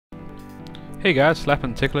Hey guys, Slap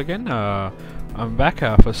and Tickle again. I'm back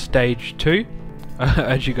for stage 2.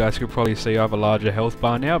 As you guys could probably see, I have a larger health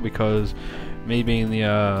bar now because me being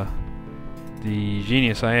the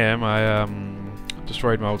genius I am, I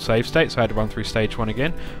destroyed my old save state, so I had to run through stage 1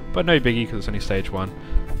 again. But no biggie because it's only stage 1.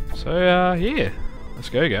 So yeah, let's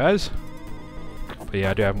go guys. But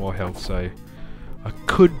yeah, I do have more health, so I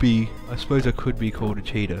suppose I could be called a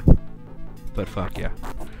cheater. But fuck yeah.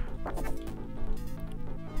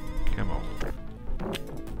 Come on.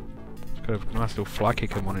 Got a nice little fly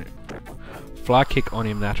kick on it. Fly kick on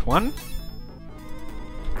him, that one.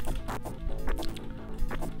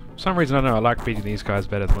 For some reason, I don't know, I like beating these guys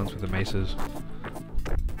better, the ones with the maces.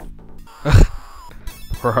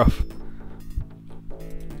 Rough.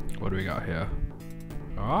 What do we got here?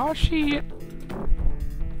 Oh shit!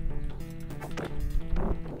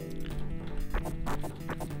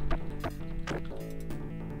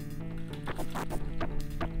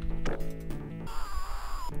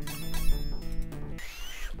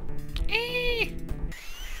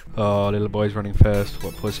 Oh, little boy's running first.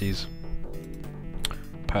 What pussies.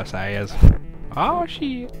 Pussies. Oh,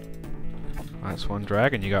 shit. That's one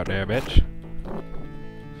dragon you got there, bitch.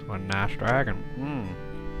 That's one nice dragon.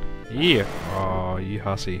 Yeah. Oh, you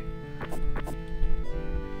hussy.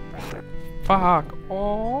 Fuck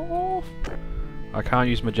off. I can't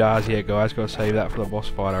use my jars yet, guys. Gotta save that for the boss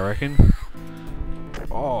fight, I reckon.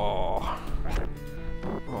 Oh.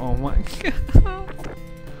 Oh my god.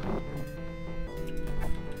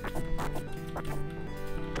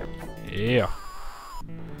 Yeah.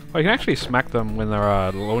 Well, you can actually smack them when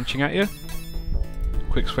they're launching at you.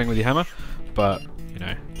 Quick swing with your hammer, but, you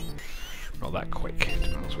know, not that quick, to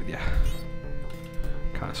be honest with you.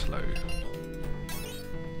 Kind of slow.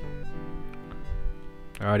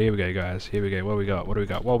 Alright, here we go, guys. Here we go. What do we got? What do we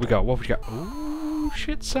got? What do we got? What do we got? Ooh,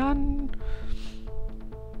 shit, son.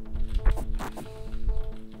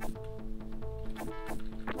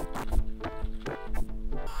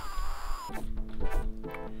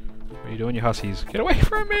 What are you doing, you hussies? Get away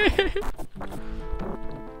from me!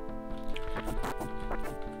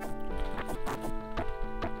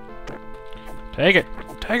 Take it!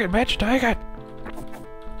 Take it, bitch! Take it!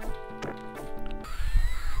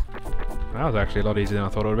 That was actually a lot easier than I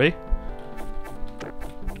thought it would be.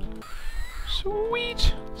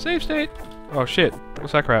 Sweet! Save state! Oh shit,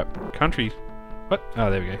 what's that crap? Country. What?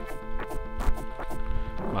 Oh, there we go.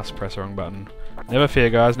 Must press the wrong button. Never fear,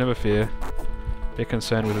 guys, never fear. Bit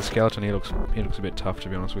concerned with the skeleton. He looks a bit tough, to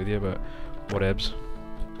be honest with you, but whatevs.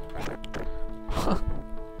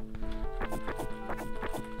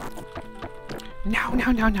 No,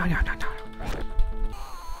 no, no, no, no, no, no.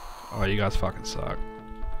 Oh, you guys fucking suck.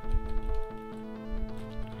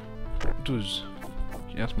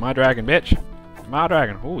 That's my dragon, bitch. My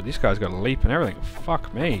dragon. Oh, this guy's got a leap and everything.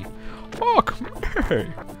 Fuck me. Fuck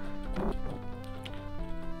me.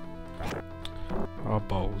 Oh,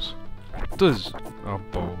 balls. Oh,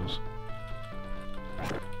 balls.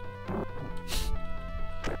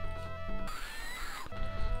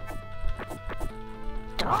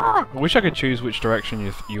 I wish I could choose which direction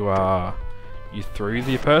you threw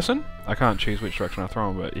the person. I can't choose which direction I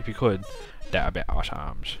throw them, but if you could, that'd be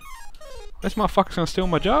awesome. This motherfucker's gonna steal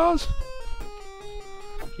my jars.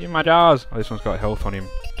 Give me my jars. Oh, this one's got health on him.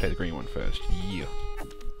 Take the green one first. Yeah.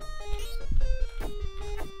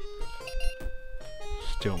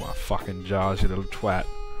 Steal my fucking jars, you little twat.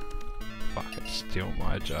 Fucking steal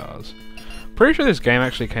my jars. Pretty sure this game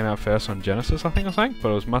actually came out first on Genesis, I think, or something,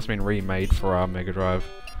 but it must have been remade for our Mega Drive.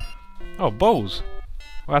 Oh, balls!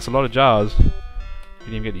 Well, that's a lot of jars. You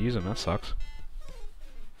didn't even get to use them, that sucks.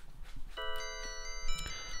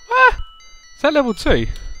 Ah! Is that level 2?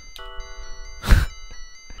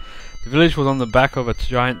 The village was on the back of a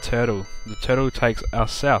giant turtle. The turtle takes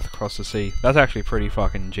us south across the sea. That's actually pretty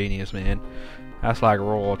fucking genius, man. That's like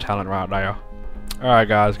raw talent right there. Alright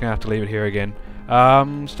guys, gonna have to leave it here again.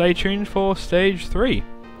 Stay tuned for stage 3.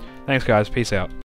 Thanks guys, peace out.